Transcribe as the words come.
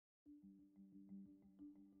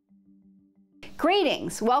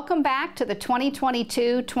Greetings! Welcome back to the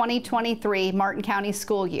 2022-2023 Martin County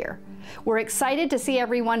school year. We're excited to see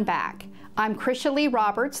everyone back. I'm Krisha Lee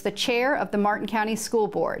Roberts, the chair of the Martin County School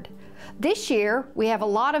Board. This year, we have a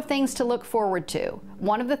lot of things to look forward to.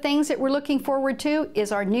 One of the things that we're looking forward to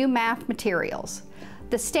is our new math materials.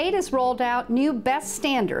 The state has rolled out new best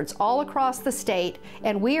standards all across the state,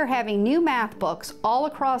 and we are having new math books all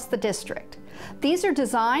across the district. These are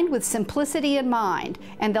designed with simplicity in mind,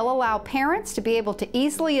 and they'll allow parents to be able to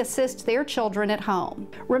easily assist their children at home.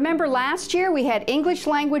 Remember last year we had English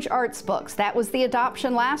language arts books. That was the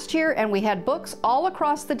adoption last year, and we had books all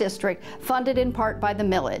across the district funded in part by the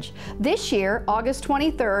millage. This year, August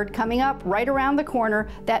 23rd, coming up right around the corner,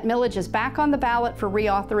 that millage is back on the ballot for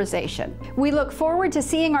reauthorization. We look forward to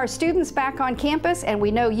seeing our students back on campus, and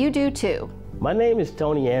we know you do too. My name is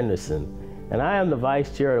Tony Anderson, and I am the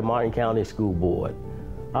Vice Chair of the Martin County School Board.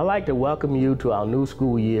 I'd like to welcome you to our new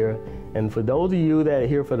school year, and for those of you that are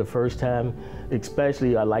here for the first time,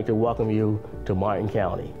 especially I'd like to welcome you to Martin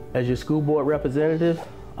County. As your school board representative,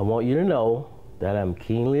 I want you to know that I'm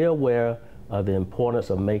keenly aware of the importance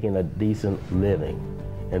of making a decent living.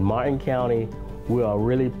 In Martin County, we are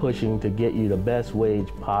really pushing to get you the best wage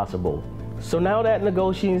possible. So now that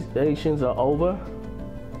negotiations are over,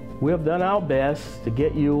 we have done our best to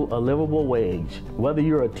get you a livable wage. Whether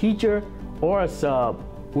you're a teacher or a sub,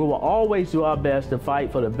 we will always do our best to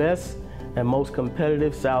fight for the best and most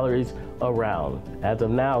competitive salaries around. As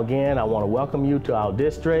of now, again, I want to welcome you to our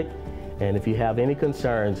district, and if you have any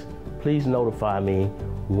concerns, please notify me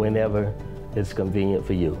whenever it's convenient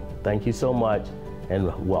for you. Thank you so much, and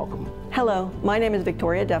welcome. Hello, my name is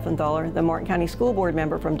Victoria Deffenthaler, the Martin County School Board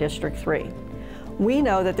member from District 3. We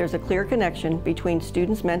know that there's a clear connection between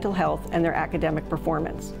students' mental health and their academic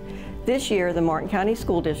performance. This year, the Martin County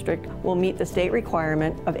School District will meet the state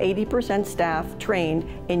requirement of 80% staff trained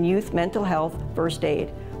in youth mental health first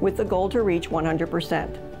aid, with the goal to reach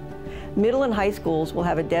 100%. Middle and high schools will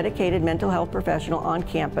have a dedicated mental health professional on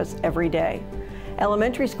campus every day.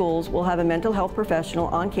 Elementary schools will have a mental health professional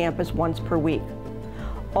on campus once per week.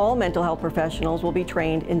 All mental health professionals will be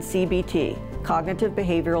trained in CBT, cognitive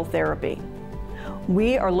behavioral therapy.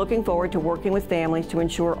 We are looking forward to working with families to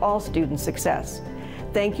ensure all students' success.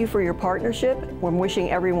 Thank you for your partnership. We're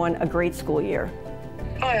wishing everyone a great school year.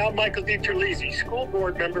 Hi, I'm Michael DiTerlizzi, School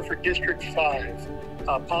Board member for District 5,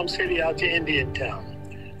 Palm City out to Indiantown.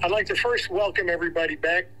 I'd like to first welcome everybody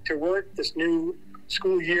back to work. This new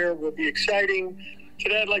school year will be exciting.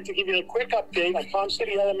 Today I'd like to give you a quick update on Palm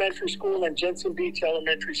City Elementary School and Jensen Beach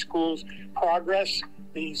Elementary School's progress.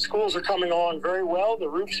 The schools are coming along very well. The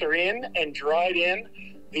roofs are in and dried in.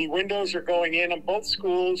 The windows are going in on both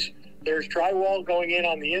schools. There's drywall going in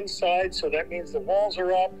on the inside, so that means the walls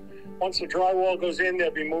are up. Once the drywall goes in,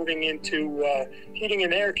 they'll be moving into heating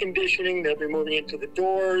and air conditioning. They'll be moving into the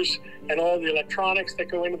doors and all the electronics that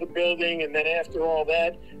go into the building. And then after all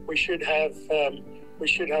that, we should have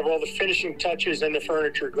all the finishing touches and the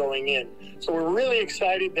furniture going in. So we're really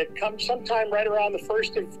excited that come sometime right around the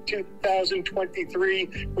 1st of 2023,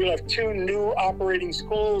 we'll have 2 new operating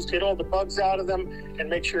schools, get all the bugs out of them, and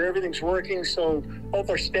make sure everything's working so both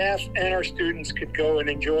our staff and our students could go and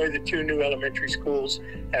enjoy the 2 new elementary schools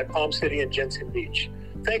at Palm City and Jensen Beach.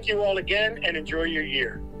 Thank you all again, and enjoy your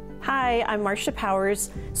year. Hi, I'm Marcia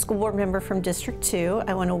Powers, School Board member from District 2.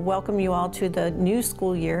 I want to welcome you all to the new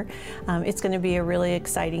school year. It's going to be a really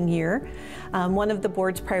exciting year. One of the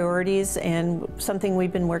board's priorities and something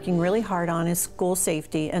we've been working really hard on is school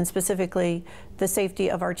safety, and specifically the safety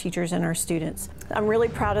of our teachers and our students. I'm really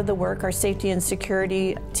proud of the work our safety and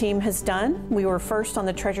security team has done. We were first on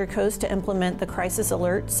the Treasure Coast to implement the crisis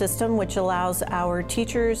alert system, which allows our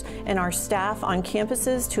teachers and our staff on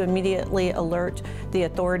campuses to immediately alert the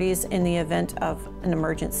authorities in the event of an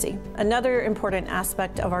emergency. Another important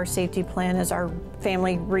aspect of our safety plan is our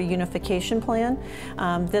family reunification plan.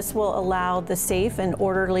 This will allow the safe and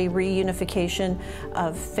orderly reunification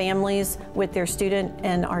of families with their student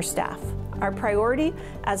and our staff. Our priority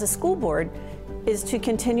as a school board is to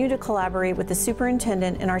continue to collaborate with the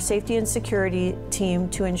superintendent and our safety and security team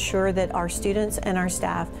to ensure that our students and our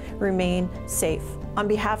staff remain safe. On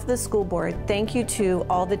behalf of the school board, thank you to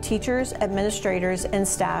all the teachers, administrators, and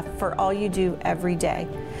staff for all you do every day.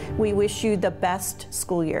 We wish you the best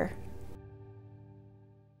school year.